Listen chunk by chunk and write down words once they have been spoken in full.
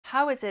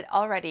How is it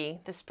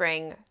already the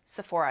spring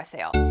Sephora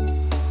sale?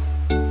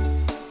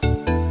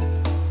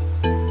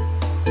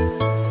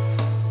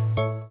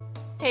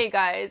 Hey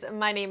guys,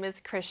 my name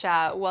is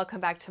Krysia. Welcome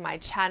back to my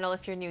channel.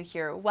 If you're new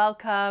here,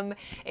 welcome.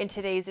 In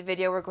today's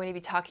video, we're going to be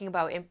talking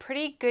about in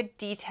pretty good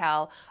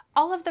detail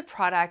all of the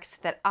products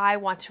that I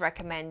want to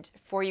recommend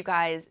for you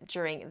guys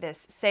during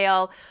this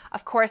sale.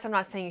 Of course, I'm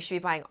not saying you should be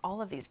buying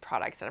all of these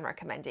products that I'm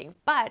recommending,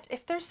 but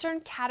if there's certain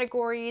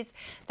categories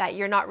that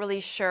you're not really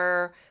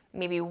sure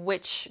maybe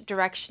which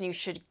direction you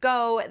should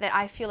go, then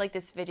I feel like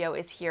this video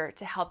is here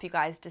to help you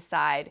guys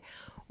decide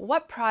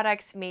what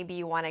products maybe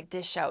you want to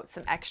dish out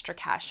some extra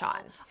cash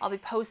on. I'll be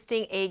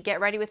posting a get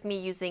ready with me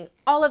using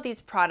all of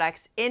these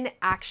products in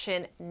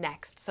action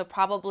next. So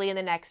probably in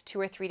the next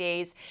 2 or 3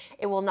 days,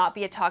 it will not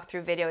be a talk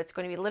through video. It's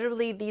going to be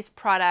literally these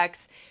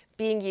products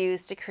being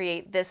used to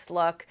create this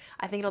look.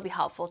 I think it'll be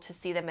helpful to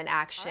see them in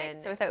action. Right,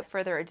 so without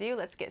further ado,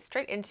 let's get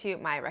straight into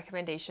my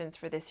recommendations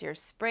for this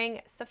year's spring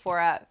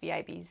Sephora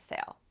VIB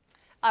sale.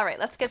 All right,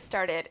 let's get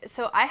started.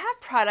 So I have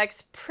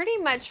products pretty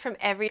much from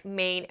every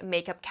main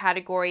makeup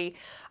category.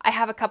 I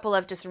have a couple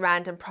of just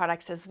random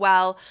products as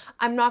well.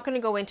 I'm not gonna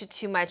go into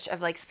too much of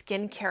like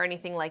skincare or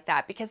anything like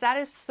that because that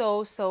is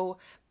so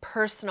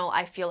personal,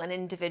 I feel, and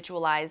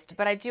individualized.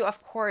 But I do,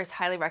 of course,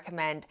 highly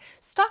recommend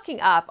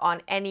stocking up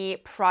on any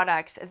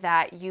products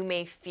that you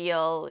may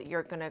feel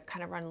you're gonna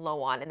kind of run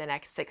low on in the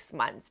next 6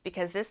 months,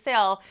 because this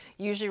sale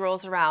usually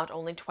rolls around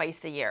only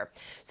twice a year.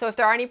 So if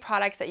there are any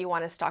products that you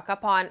wanna stock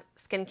up on,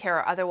 skincare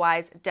or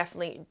otherwise,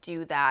 definitely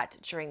do that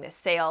during this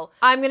sale.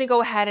 I'm gonna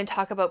go ahead and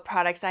talk about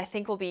products I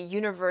think will be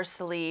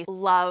universally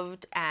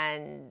loved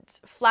and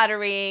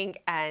flattering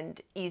and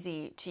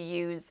easy to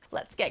use.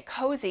 Let's get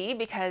cozy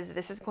because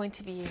this is going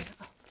to be a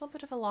little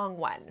bit of a long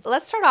one.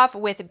 Let's start off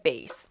with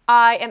base.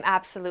 I am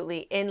absolutely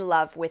in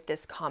love with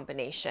this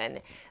combination.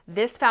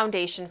 This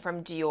foundation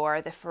from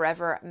DIOR, the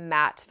Forever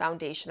Matte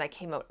Foundation that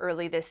came out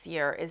early this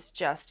year, is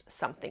just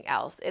something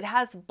else. It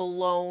has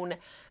blown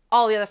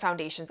all the other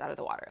foundations out of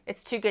the water.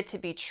 It's too good to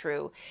be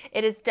true.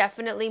 It is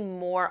definitely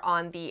more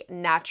on the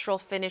natural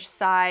finish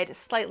side,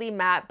 slightly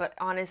matte, but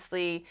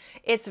honestly,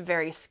 it's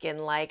very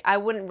skin-like. I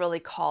wouldn't really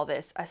call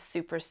this a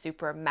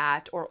super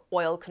matte or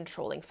oil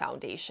controlling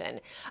foundation.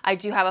 I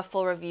do have a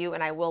full review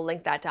and I will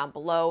link that down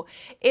below.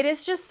 It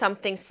is just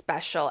something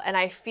special, and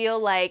I feel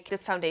like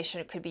this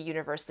foundation could be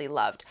universally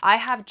loved. I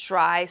have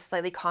dry,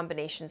 slightly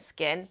combination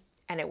skin,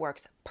 and it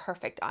works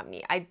perfect on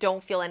me. I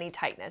don't feel any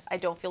tightness. I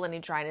don't feel any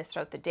dryness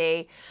throughout the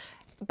day.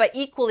 But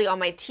equally on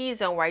my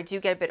T-zone, where I do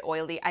get a bit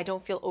oily, I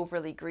don't feel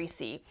overly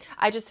greasy.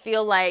 I just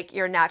feel like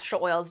your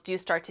natural oils do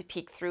start to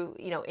peek through,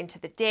 into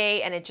the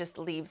day, and it just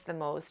leaves the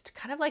most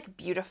kind of like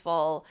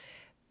beautiful,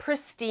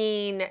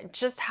 pristine,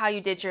 just how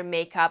you did your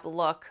makeup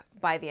look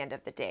by the end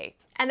of the day.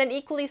 And then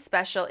equally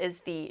special is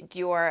the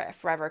DIOR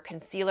Forever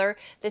Concealer.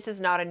 This is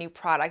not a new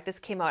product. This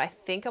came out, I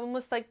think,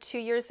 almost like 2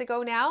 years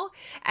ago now,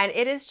 and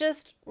it is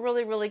just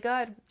really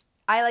good.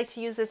 I like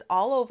to use this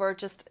all over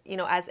just,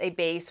 as a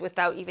base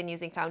without even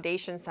using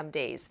foundation some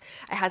days.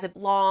 It has a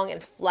long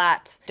and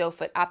flat doe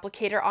foot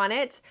applicator on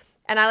it.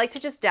 And I like to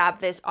just dab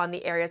this on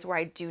the areas where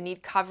I do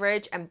need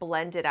coverage and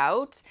blend it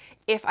out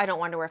if I don't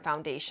want to wear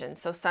foundation.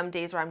 So some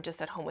days where I'm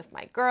just at home with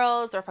my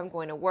girls, or if I'm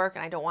going to work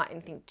and I don't want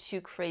anything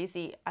too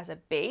crazy as a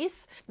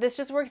base, this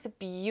just works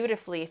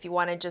beautifully if you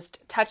want to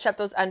just touch up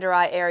those under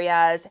eye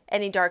areas,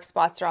 any dark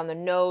spots around the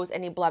nose,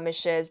 any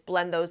blemishes,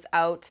 blend those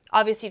out.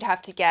 Obviously, you'd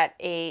have to get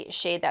a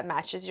shade that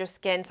matches your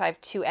skin. So I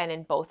have 2N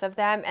in both of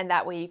them, and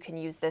that way you can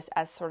use this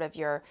as sort of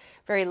your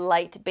very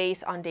light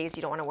base on days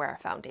you don't want to wear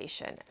a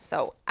foundation.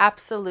 So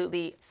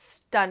absolutely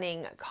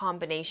stunning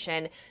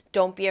combination.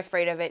 Don't be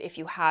afraid of it if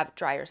you have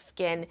drier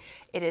skin.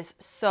 It is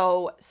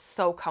so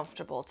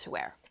comfortable to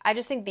wear. I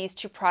just think these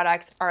two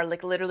products are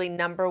like literally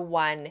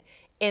 #1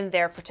 in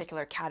their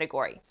particular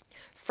category.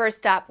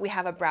 First up, we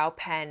have a brow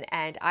pen,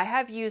 and I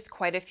have used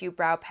quite a few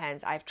brow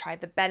pens. I've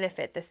tried the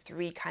Benefit, the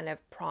 3 kind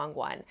of prong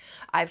one.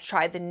 I've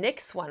tried the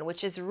NYX one,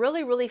 which is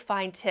really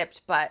fine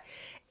tipped, but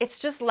it's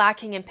just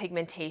lacking in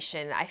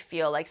pigmentation. I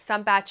feel like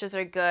some batches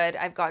are good.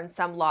 I've gotten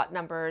some lot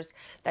numbers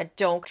that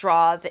don't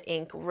draw the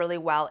ink really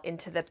well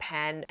into the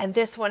pen, and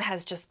this one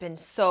has just been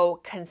so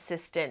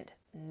consistent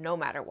no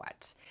matter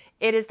what.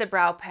 It is the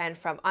brow pen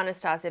from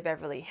Anastasia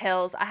Beverly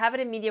Hills. I have it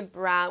in medium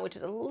brown, which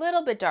is a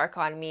little bit dark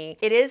on me.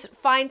 It is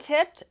fine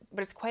tipped,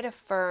 but it's quite a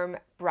firm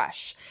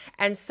brush.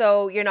 And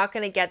so you're not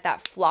gonna get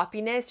that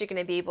floppiness. You're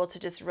gonna be able to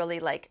just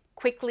really like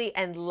quickly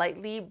and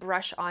lightly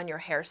brush on your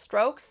hair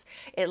strokes.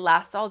 It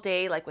lasts all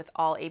day, like with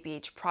all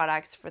ABH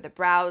products for the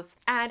brows.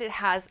 And it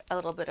has a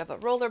little bit of a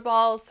roller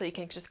ball, so you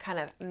can just kind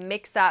of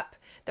mix up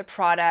the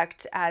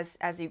product as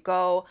you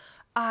go.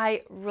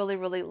 I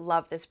really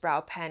love this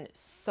brow pen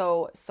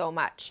so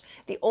much.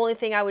 The only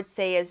thing I would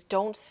say is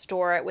don't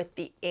store it with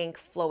the ink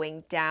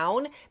flowing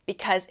down,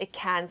 because it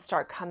can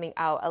start coming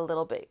out a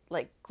little bit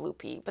like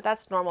gloopy, but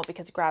that's normal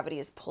because gravity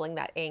is pulling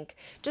that ink.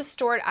 Just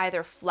store it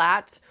either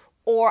flat,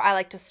 or I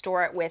like to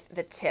store it with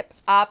the tip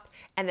up,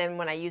 and then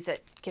when I use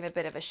it, give it a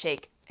bit of a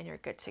shake and you're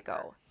good to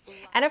go.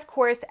 And of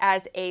course,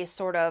 as a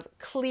sort of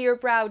clear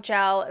brow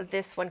gel,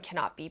 this one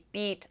cannot be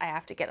beat. I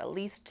have to get at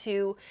least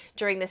 2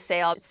 during the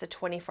sale. It's the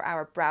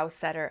 24-hour brow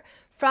setter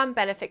from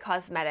Benefit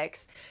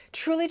Cosmetics.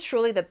 Truly,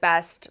 truly the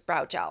best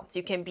brow gel. So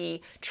you can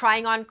be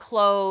trying on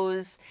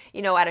clothes,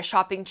 you know, at a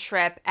shopping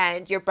trip,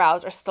 and your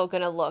brows are still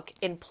gonna look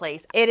in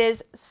place. It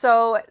is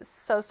so,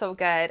 so, so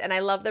good. And I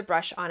love the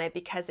brush on it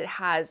because it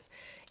has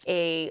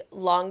a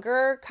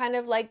longer kind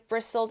of like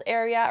bristled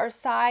area or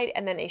side,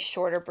 and then a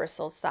shorter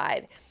bristled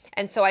side.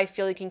 And so I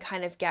feel you can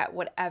kind of get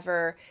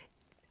whatever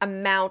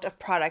amount of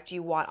product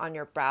you want on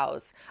your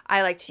brows.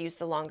 I like to use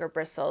the longer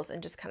bristles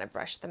and just kind of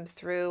brush them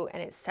through,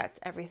 and it sets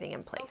everything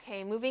in place.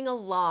 Okay, moving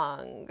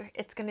along,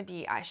 it's gonna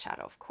be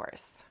eyeshadow, of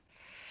course.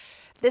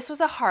 This was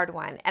a hard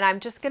one, and I'm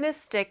just gonna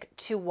stick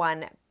to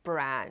one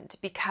brand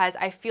because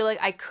I feel like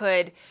I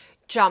could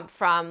jump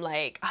from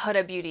like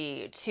Huda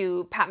Beauty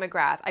to Pat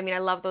McGrath. I mean, I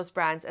love those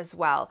brands as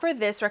well. For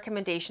this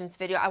recommendations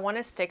video, I want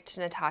to stick to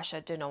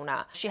Natasha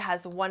Denona. She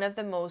has one of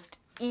the most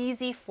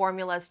easy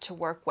formulas to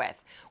work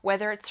with,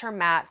 whether it's her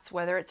mattes,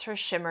 whether it's her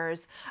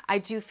shimmers. I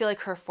do feel like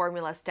her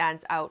formula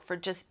stands out for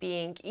just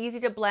being easy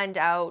to blend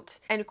out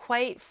and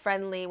quite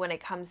friendly when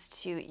it comes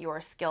to your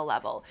skill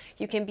level.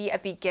 You can be a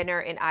beginner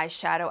in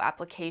eyeshadow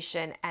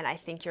application, and I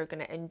think you're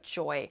going to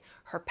enjoy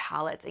her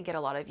palettes and get a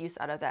lot of use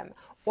out of them.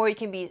 Or you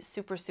can be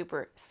super,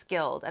 super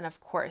skilled, and of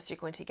course you're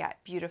going to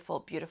get beautiful,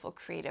 beautiful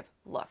creative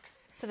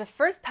looks. So the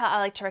first palette I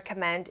like to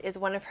recommend is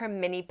one of her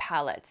mini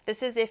palettes.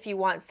 This is if you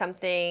want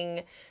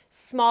something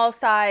small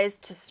size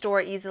to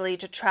store easily,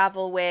 to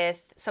travel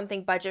with,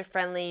 something budget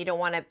friendly. You don't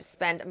want to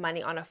spend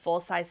money on a full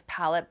size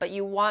palette, but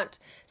you want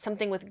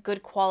something with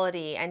good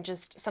quality and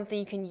just something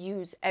you can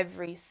use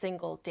every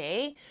single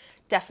day.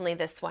 Definitely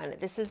this one.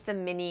 This is the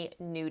mini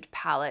nude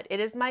palette. It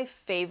is my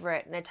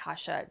favorite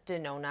Natasha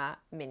Denona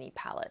mini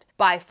palette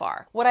by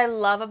far. What I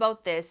love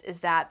about this is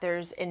that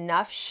there's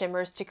enough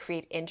shimmers to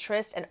create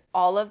interest, and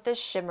all of the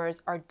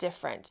shimmers are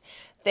different.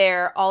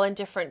 They're all in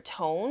different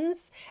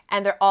tones,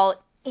 and they're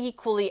all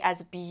equally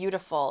as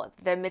beautiful.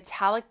 The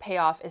metallic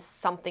payoff is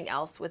something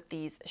else with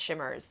these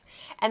shimmers.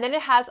 And then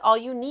it has all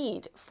you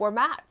need for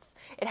mattes.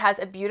 It has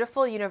a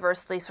beautiful,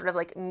 universally sort of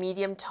like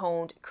medium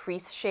toned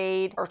crease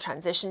shade or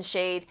transition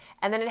shade.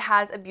 And then it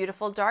has a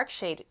beautiful dark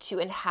shade to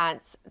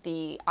enhance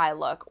the eye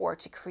look or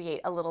to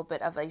create a little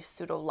bit of a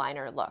pseudo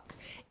liner look.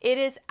 It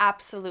is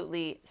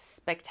absolutely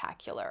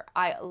spectacular.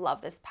 I love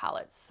this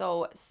palette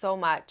so, so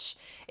much.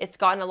 It's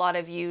gotten a lot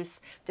of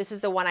use. This is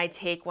the one I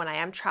take when I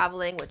am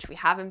traveling, which we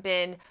haven't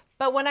been.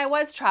 But when I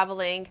was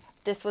traveling,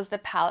 this was the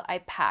palette I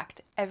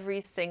packed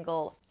every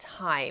single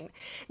time.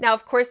 Now,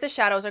 of course, the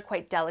shadows are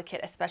quite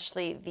delicate,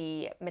 especially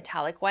the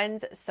metallic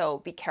ones. So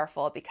be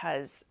careful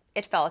because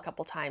it fell a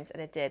couple times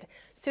and it did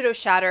pseudo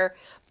shatter.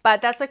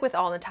 But that's like with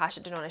all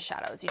Natasha Denona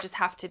shadows. You just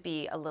have to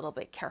be a little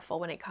bit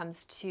careful when it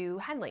comes to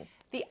handling.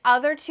 The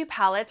other two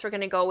palettes, we're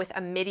going to go with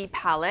a midi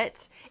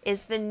palette,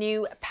 is the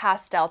new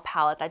pastel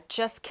palette that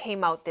just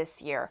came out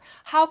this year.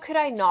 How could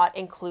I not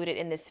include it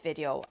in this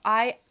video?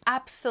 I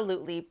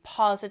absolutely,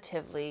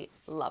 positively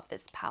love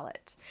this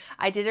palette.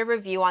 I did a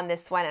review on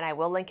this one and I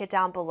will link it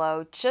down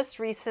below just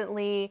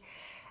recently.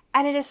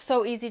 And it is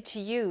so easy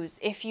to use.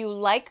 If you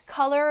like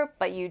color,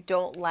 but you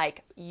don't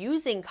like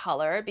using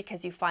color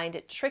because you find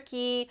it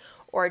tricky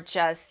or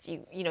just,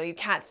 you know, you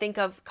can't think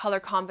of color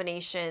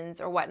combinations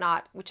or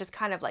whatnot, which is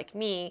kind of like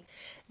me,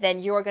 then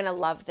you're gonna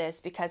love this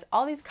because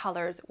all these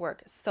colors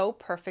work so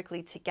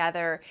perfectly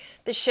together.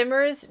 The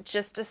shimmers,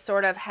 just a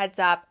sort of heads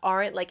up,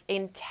 aren't like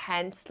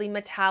intensely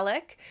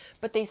metallic,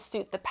 but they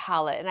suit the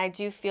palette. And I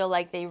do feel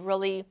like they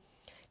really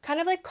kind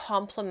of like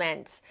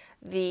complement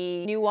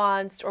the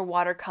nuanced or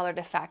watercolored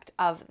effect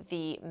of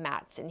the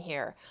mattes in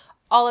here.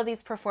 All of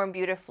these perform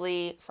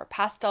beautifully. For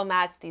pastel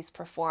mattes, these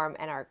perform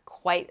and are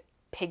quite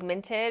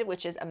pigmented,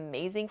 which is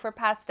amazing for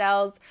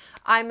pastels.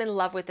 I'm in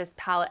love with this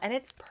palette and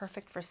it's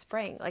perfect for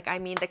spring. Like, I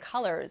mean, the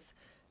colors,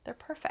 they're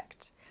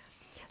perfect.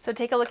 So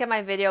take a look at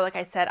my video. Like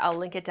I said, I'll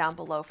link it down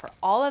below for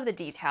all of the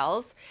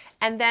details.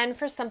 And then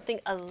for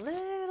something a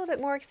little bit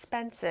more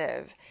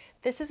expensive,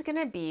 this is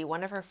gonna be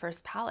one of her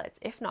first palettes,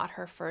 if not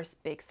her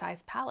first big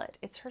size palette.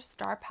 It's her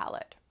Star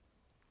palette.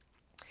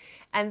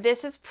 And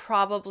this is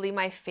probably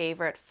my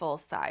favorite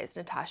full-size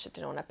Natasha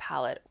Denona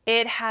palette.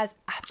 It has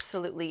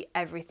absolutely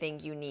everything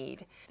you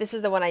need. This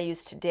is the one I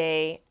used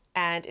today,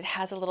 and it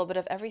has a little bit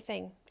of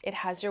everything. It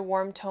has your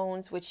warm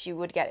tones, which you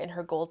would get in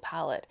her gold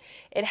palette.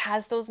 It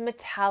has those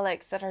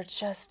metallics that are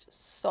just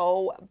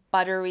so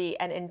buttery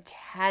and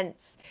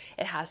intense.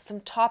 It has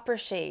some topper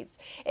shades.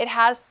 It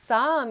has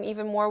some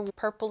even more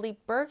purpley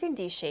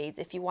burgundy shades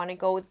if you want to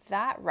go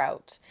that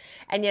route.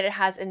 And yet it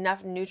has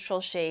enough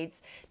neutral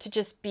shades to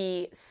just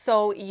be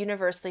so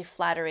universally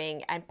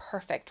flattering and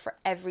perfect for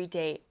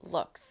everyday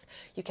looks.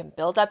 You can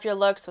build up your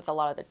looks with a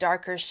lot of the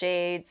darker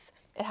shades.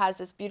 It has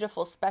this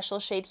beautiful special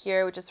shade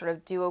here, which is sort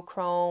of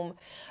duochrome.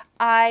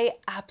 I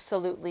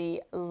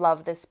absolutely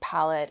love this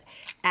palette.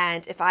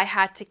 And if I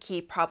had to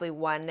keep probably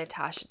one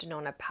Natasha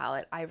Denona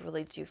palette, I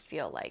really do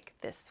feel like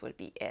this would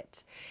be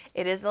it.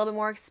 It is a little bit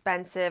more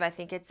expensive. I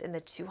think it's in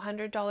the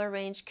 $200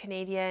 range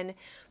Canadian.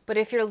 But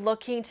if you're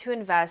looking to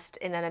invest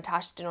in a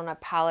Natasha Denona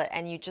palette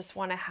and you just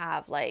want to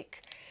have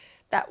like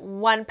that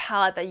one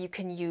palette that you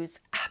can use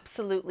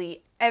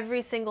absolutely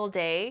every single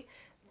day,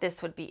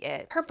 this would be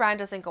it. Her brand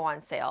doesn't go on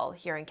sale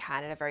here in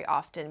Canada very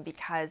often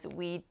because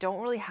we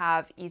don't really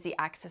have easy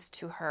access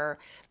to her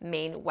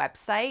main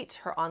website,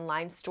 her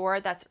online store.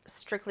 That's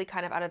strictly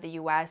kind of out of the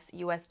US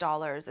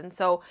dollars. And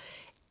so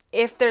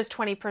if there's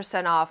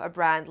 20% off a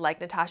brand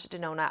like Natasha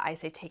Denona, I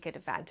say take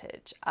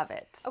advantage of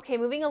it. Okay,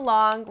 moving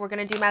along, we're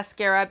gonna do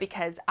mascara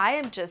because I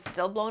am just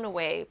still blown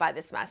away by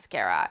this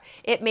mascara.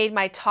 It made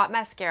my top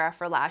mascara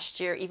for last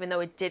year, even though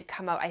it did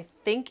come out, I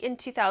think in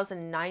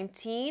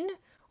 2019,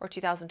 or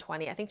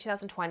 2020, I think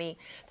 2020.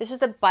 This is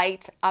the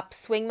Bite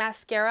Upswing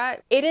mascara.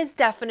 It is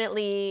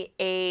definitely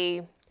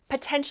a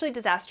potentially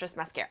disastrous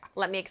mascara.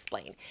 Let me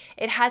explain.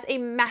 It has a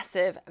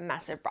massive,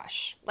 massive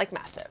brush, like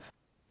massive.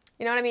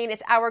 You know what I mean?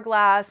 It's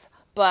hourglass,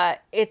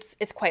 but it's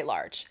quite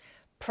large.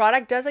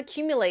 Product does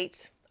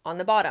accumulate on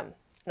the bottom,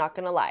 not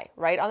gonna lie.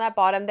 Right on that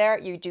bottom there,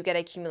 you do get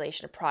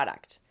accumulation of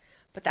product.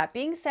 But that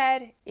being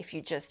said, if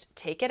you just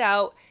take it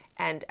out,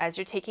 and as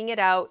you're taking it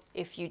out,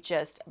 if you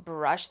just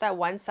brush that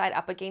one side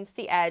up against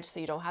the edge so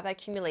you don't have that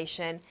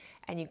accumulation,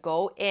 and you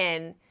go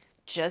in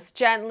just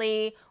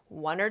gently,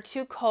 1 or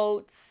 2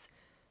 coats,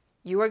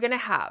 you are gonna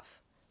have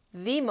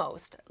the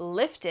most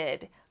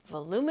lifted,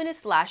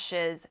 voluminous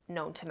lashes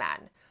known to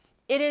man.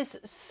 It is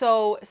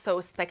so, so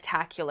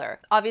spectacular.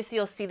 Obviously,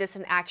 you'll see this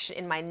in action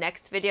in my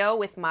next video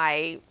with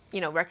my,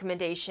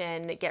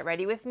 recommendation, get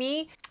ready with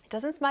me. It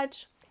doesn't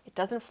smudge, it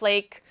doesn't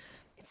flake,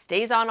 it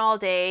stays on all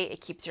day. It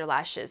keeps your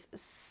lashes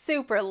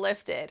super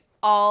lifted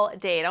all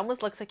day. It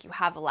almost looks like you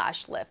have a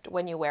lash lift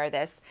when you wear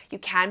this. You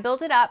can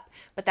build it up,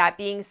 but that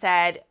being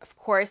said, of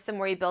course, the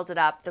more you build it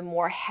up, the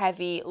more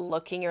heavy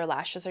looking your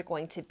lashes are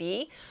going to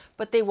be,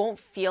 but they won't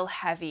feel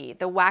heavy.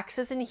 The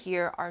waxes in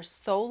here are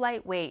so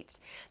lightweight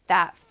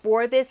that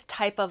for this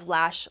type of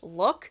lash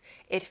look,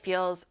 it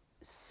feels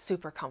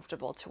super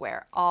comfortable to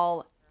wear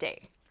all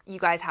day. You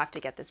guys have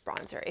to get this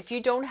bronzer. If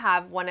you don't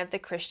have one of the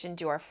Christian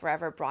Dior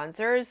Forever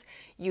bronzers,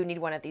 you need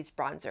one of these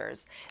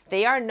bronzers.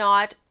 They are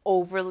not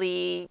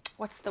overly,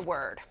 what's the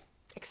word?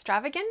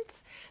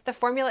 Extravagant? The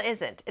formula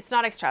isn't. It's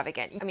not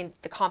extravagant. I mean,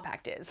 the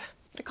compact is.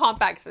 The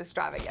compact's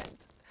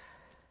extravagant.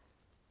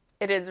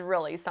 It is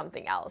really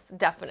something else,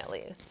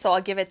 definitely. So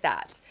I'll give it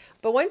that.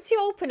 But once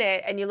you open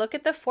it and you look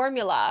at the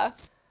formula,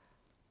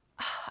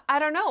 I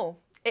don't know.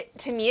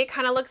 To me, it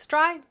kind of looks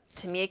dry.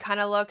 To me, it kind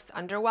of looks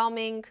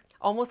underwhelming,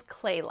 almost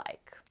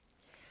clay-like.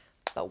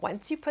 But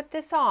once you put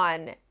this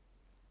on,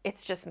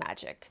 it's just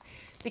magic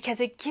because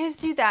it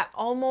gives you that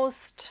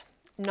almost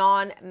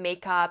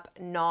non-makeup,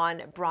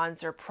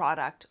 non-bronzer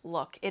product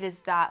look. It is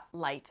that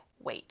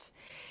lightweight.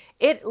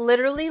 It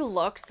literally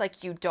looks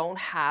like you don't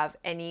have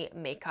any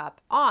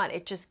makeup on.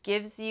 It just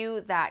gives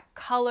you that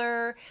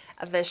color.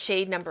 The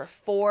shade number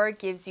 4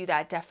 gives you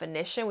that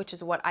definition, which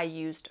is what I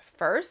used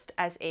first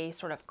as a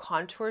sort of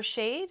contour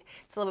shade.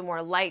 It's a little bit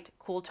more light,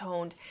 cool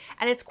toned,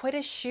 and it's quite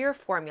a sheer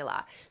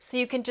formula. So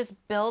you can just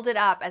build it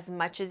up as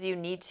much as you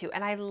need to.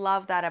 And I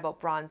love that about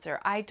bronzer.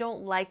 I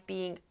don't like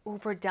being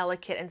uber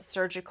delicate and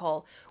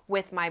surgical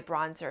with my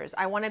bronzers.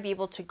 I want to be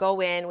able to go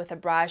in with a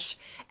brush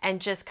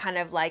and just kind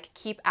of like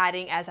keep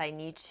adding as I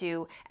need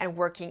to and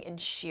working in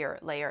sheer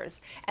layers.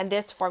 And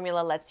this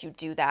formula lets you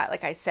do that.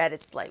 Like I said,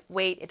 it's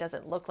lightweight. It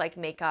doesn't look like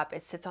makeup.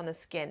 It sits on the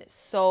skin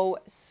so,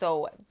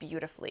 so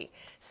beautifully.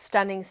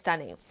 Stunning,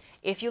 stunning.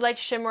 If you like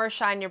shimmer or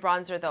shine in your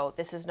bronzer though,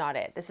 this is not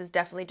it. This is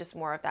definitely just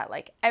more of that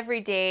like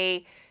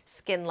everyday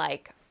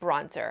skin-like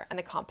bronzer, and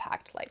the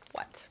compact like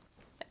what?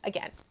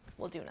 Again,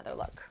 we'll do another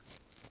look.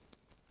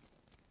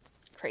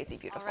 Crazy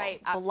beautiful. All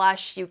right,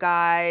 blush, you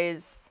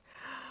guys.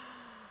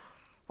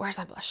 Where's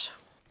my blush?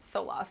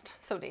 So lost,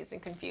 so dazed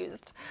and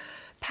confused.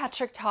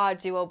 Patrick Ta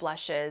Duo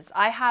Blushes.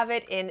 I have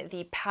it in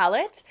the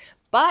palette,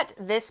 but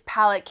this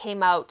palette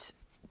came out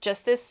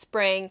just this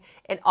spring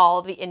in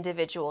all the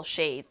individual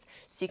shades.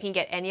 So you can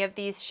get any of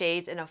these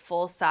shades in a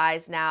full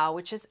size now,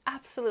 which is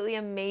absolutely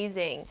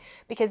amazing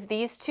because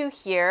these two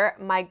here,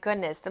 my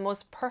goodness, the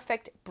most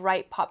perfect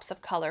bright pops of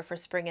color for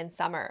spring and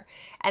summer.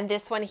 And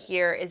this one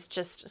here is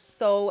just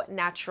so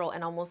natural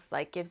and almost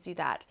like gives you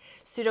that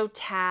pseudo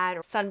tan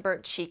or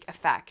sunburnt cheek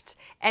effect.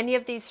 Any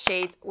of these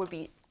shades would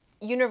be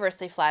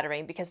universally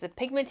flattering because the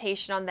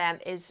pigmentation on them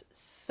is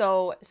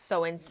so,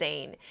 so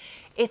insane.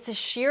 It's a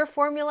sheer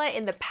formula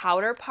in the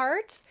powder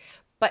part,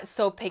 but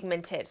so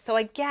pigmented. So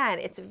again,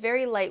 it's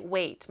very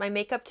lightweight. My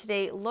makeup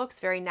today looks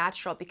very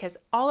natural because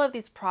all of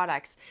these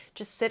products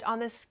just sit on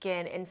the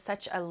skin in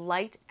such a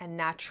light and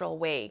natural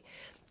way.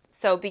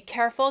 So be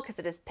careful because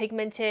it is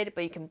pigmented,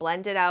 but you can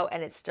blend it out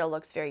and it still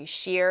looks very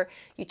sheer.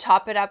 You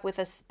top it up with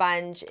a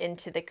sponge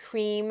into the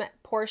cream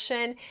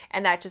portion,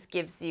 and that just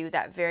gives you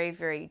that very,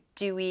 very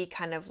dewy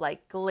kind of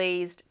like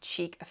glazed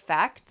cheek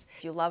effect.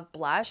 If you love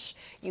blush,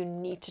 you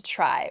need to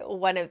try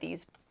one of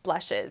these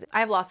blushes. I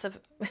have lots of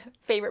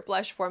favorite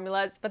blush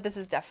formulas, but this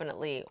is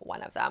definitely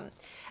one of them.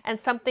 And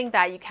something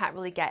that you can't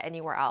really get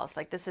anywhere else.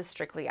 Like this is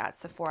strictly at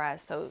Sephora.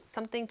 So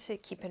something to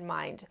keep in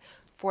mind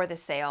for the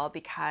sale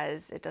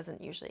because it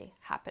doesn't usually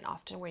happen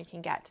often where you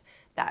can get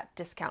that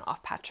discount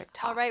off Patrick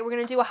top. All right, we're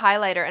gonna do a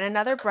highlighter and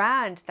another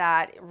brand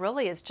that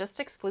really is just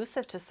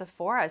exclusive to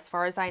Sephora as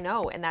far as I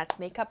know, and that's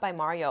Makeup by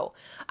Mario.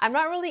 I'm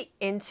not really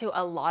into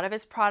a lot of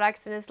his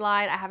products in his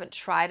line. I haven't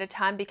tried a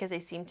ton because they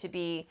seem to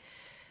be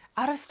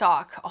out of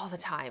stock all the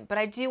time, but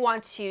I do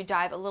want to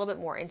dive a little bit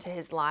more into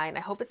his line. I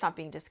hope it's not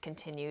being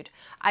discontinued.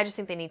 I just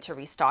think they need to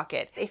restock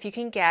it. If you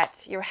can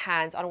get your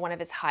hands on one of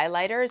his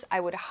highlighters, I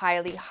would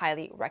highly,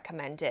 highly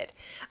recommend it.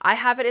 I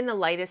have it in the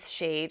lightest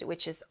shade,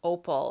 which is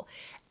Opal,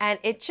 and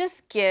it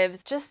just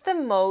gives just the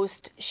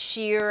most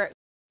sheer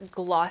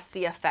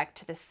glossy effect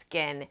to the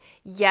skin.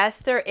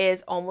 Yes, there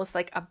is almost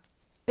like a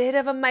bit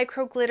of a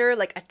micro glitter,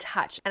 like a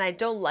touch, and I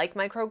don't like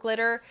micro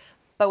glitter.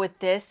 But with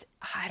this,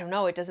 I don't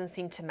know, it doesn't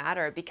seem to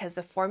matter because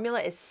the formula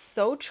is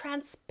so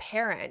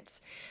transparent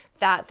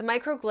that the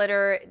micro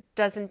glitter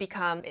doesn't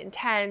become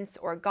intense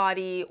or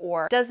gaudy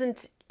or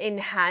doesn't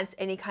enhance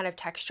any kind of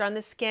texture on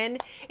the skin.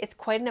 It's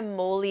quite an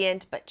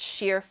emollient but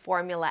sheer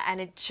formula, and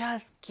it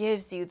just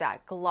gives you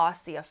that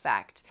glossy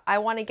effect. I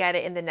want to get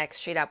it in the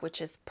next shade up,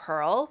 which is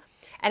Pearl,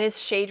 and his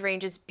shade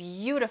range is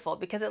beautiful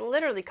because it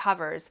literally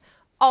covers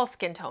all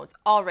skin tones,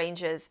 all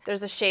ranges.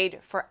 There's a shade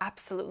for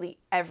absolutely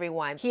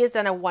everyone. He has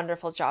done a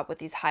wonderful job with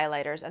these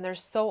highlighters and they're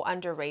so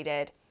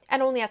underrated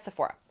and only at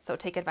Sephora. So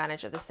take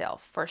advantage of the sale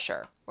for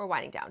sure. We're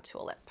winding down to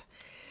a lip.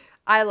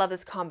 I love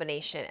this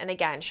combination. And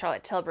again,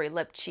 Charlotte Tilbury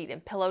Lip Cheat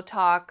and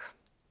Pillowtalk,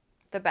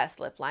 the best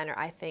lip liner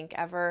I think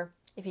ever.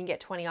 If you can get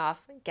 20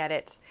 off, get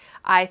it.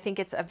 I think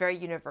it's a very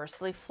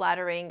universally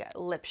flattering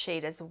lip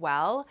shade as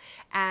well.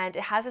 And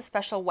it has a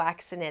special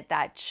wax in it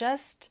that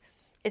just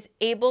is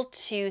able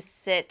to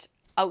sit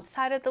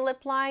outside of the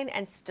lip line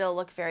and still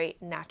look very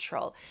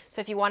natural. So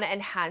if you want to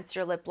enhance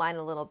your lip line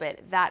a little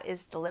bit, that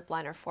is the lip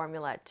liner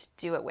formula to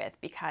do it with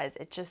because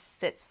it just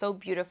sits so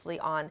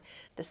beautifully on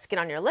the skin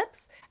on your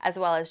lips, as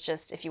well as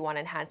just if you want to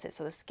enhance it,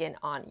 so the skin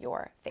on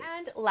your face.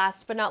 And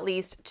last but not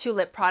least, two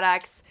lip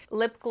products.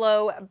 Lip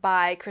Glow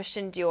by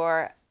Christian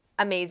Dior.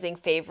 Amazing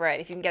favorite.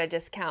 If you can get a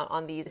discount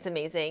on these, it's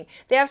amazing.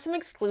 They have some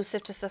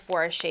exclusive to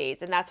Sephora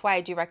shades, and that's why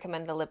I do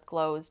recommend the lip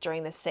glows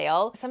during the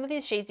sale. Some of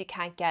these shades you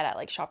can't get at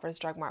like Shoppers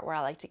Drug Mart, where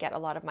I like to get a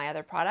lot of my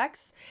other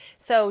products.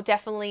 So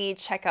definitely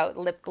check out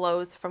lip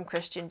glows from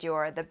Christian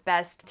Dior, the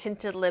best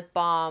tinted lip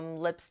balm,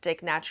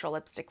 lipstick, natural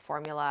lipstick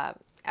formula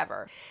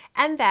ever.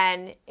 And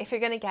then if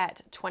you're gonna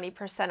get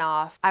 20%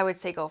 off, I would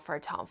say go for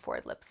a Tom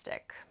Ford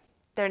lipstick.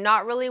 They're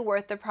not really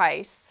worth the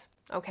price,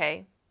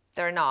 okay?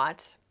 They're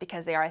not,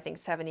 because they are, I think,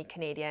 70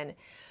 Canadian.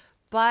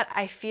 But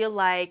I feel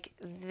like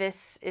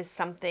this is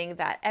something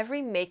that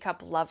every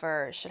makeup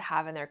lover should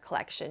have in their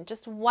collection.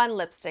 Just one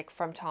lipstick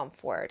from Tom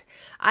Ford.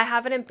 I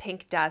have it in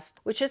Pink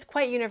Dust, which is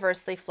quite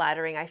universally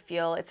flattering, I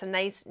feel. It's a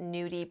nice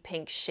nudie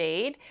pink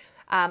shade.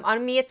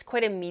 On me, it's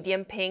quite a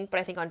medium pink, but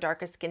I think on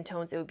darker skin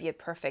tones, it would be a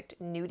perfect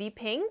nudie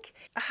pink.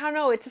 I don't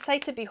know, it's a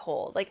sight to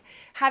behold. Like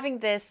having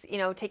this, you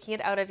know, taking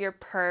it out of your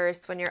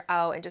purse when you're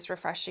out and just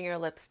refreshing your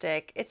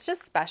lipstick, it's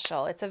just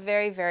special. It's a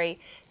very, very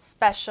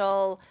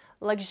special,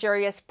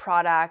 luxurious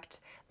product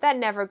that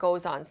never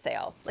goes on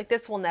sale. Like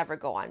this will never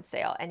go on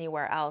sale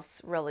anywhere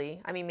else, really.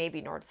 I mean,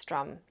 maybe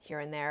Nordstrom here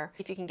and there.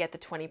 If you can get the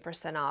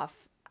 20% off,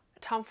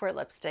 Tom Ford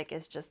lipstick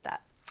is just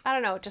that. I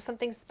don't know, just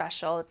something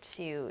special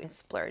to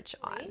splurge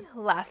on.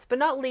 Last but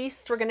not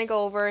least, we're gonna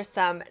go over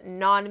some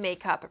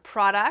non-makeup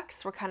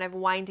products. We're kind of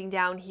winding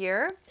down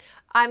here.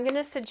 I'm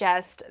gonna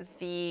suggest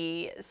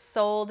the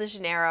Sol de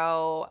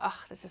Janeiro.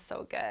 Oh, this is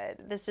so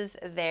good. This is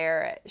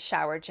their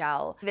shower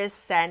gel. This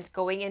scent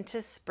going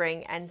into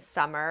spring and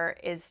summer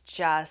is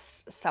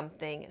just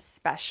something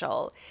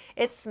special.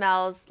 It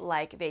smells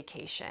like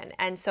vacation.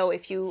 And so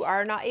if you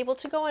are not able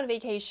to go on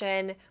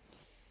vacation,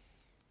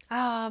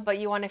 but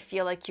you want to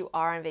feel like you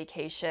are on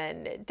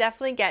vacation,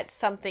 definitely get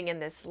something in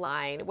this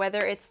line, whether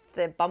it's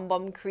the Bum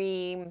Bum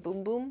Cream,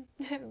 Boom Boom,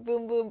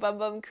 Boom Boom Bum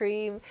Bum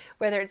Cream,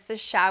 whether it's the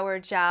shower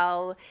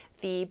gel,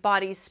 the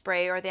body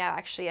spray, or they have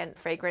actually a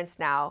fragrance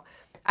now.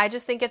 I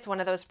just think it's one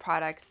of those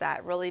products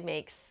that really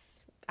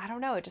makes, I don't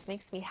know, it just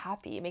makes me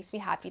happy. It makes me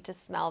happy to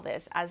smell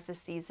this as the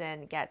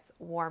season gets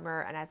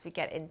warmer and as we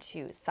get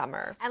into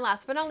summer. And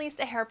last but not least,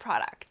 a hair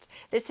product.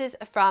 This is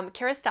from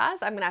Krysia.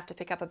 I'm gonna have to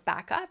pick up a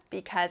backup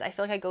because I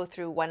feel like I go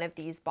through one of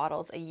these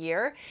bottles a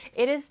year.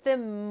 It is the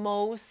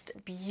most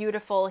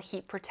beautiful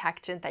heat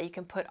protectant that you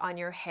can put on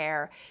your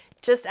hair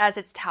just as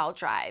it's towel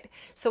dried.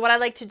 So what I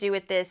like to do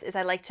with this is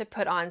I like to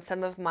put on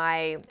some of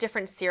my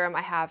different serum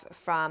I have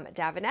from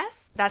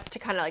Davines. That's to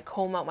kind of like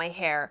comb out my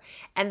hair.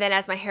 And then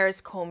as my hair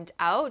is combed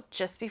out,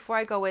 just before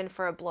I go in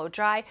for a blow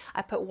dry,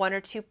 I put 1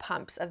 or 2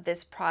 pumps of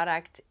this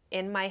product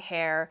in my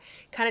hair,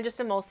 kind of just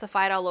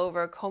emulsify it all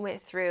over, comb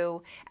it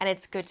through, and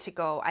it's good to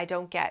go. I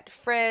don't get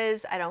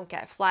frizz, I don't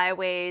get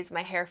flyaways.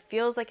 My hair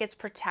feels like it's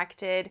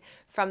protected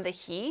from the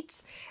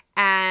heat.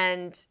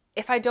 And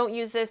if I don't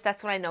use this,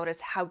 that's when I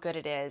notice how good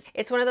it is.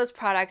 It's one of those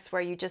products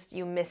where you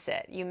miss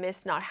it. You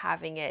miss not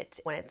having it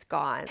when it's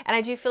gone. And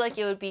I do feel like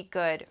it would be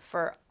good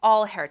for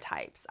all hair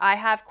types. I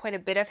have quite a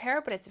bit of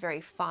hair, but it's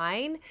very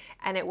fine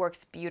and it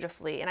works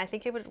beautifully. And I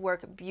think it would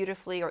work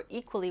beautifully or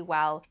equally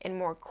well in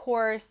more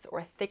coarse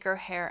or thicker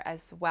hair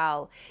as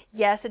well.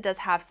 Yes, it does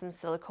have some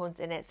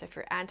silicones in it. So if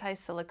you're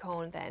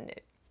anti-silicone, then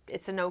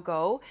it's a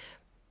no-go.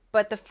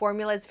 But the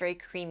formula is very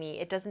creamy.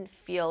 It doesn't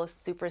feel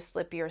super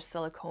slippy or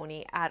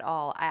silicone-y at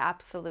all. I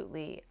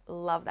absolutely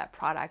love that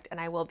product and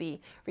I will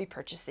be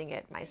repurchasing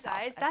it myself.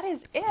 Guys, that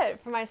is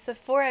it for my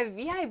Sephora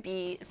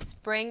VIB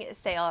spring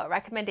sale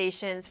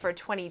recommendations for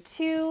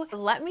 22.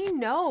 Let me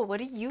know, what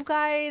are you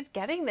guys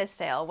getting this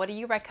sale? What do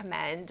you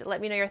recommend?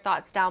 Let me know your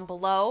thoughts down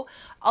below.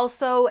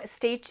 Also,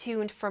 stay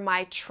tuned for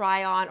my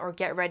try on or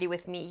get ready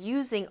with me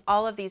using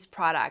all of these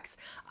products.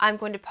 I'm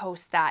going to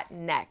post that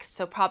next,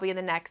 so probably in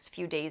the next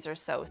few days or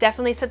so.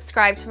 Definitely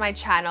subscribe to my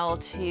channel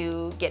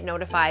to get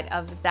notified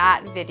of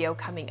that video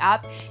coming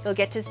up. You'll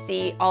get to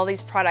see all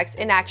these products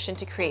in action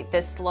to create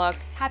this look.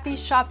 Happy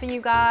shopping,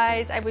 you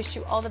guys. I wish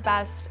you all the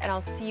best and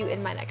I'll see you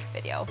in my next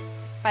video.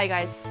 Bye,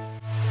 guys.